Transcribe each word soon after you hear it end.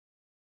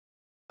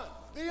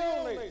the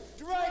only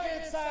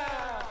Dragon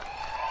Sound!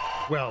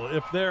 Well,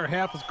 if they're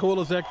half as cool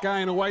as that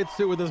guy in a white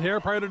suit with his hair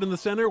parted in the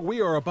center,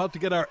 we are about to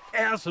get our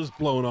asses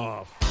blown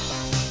off.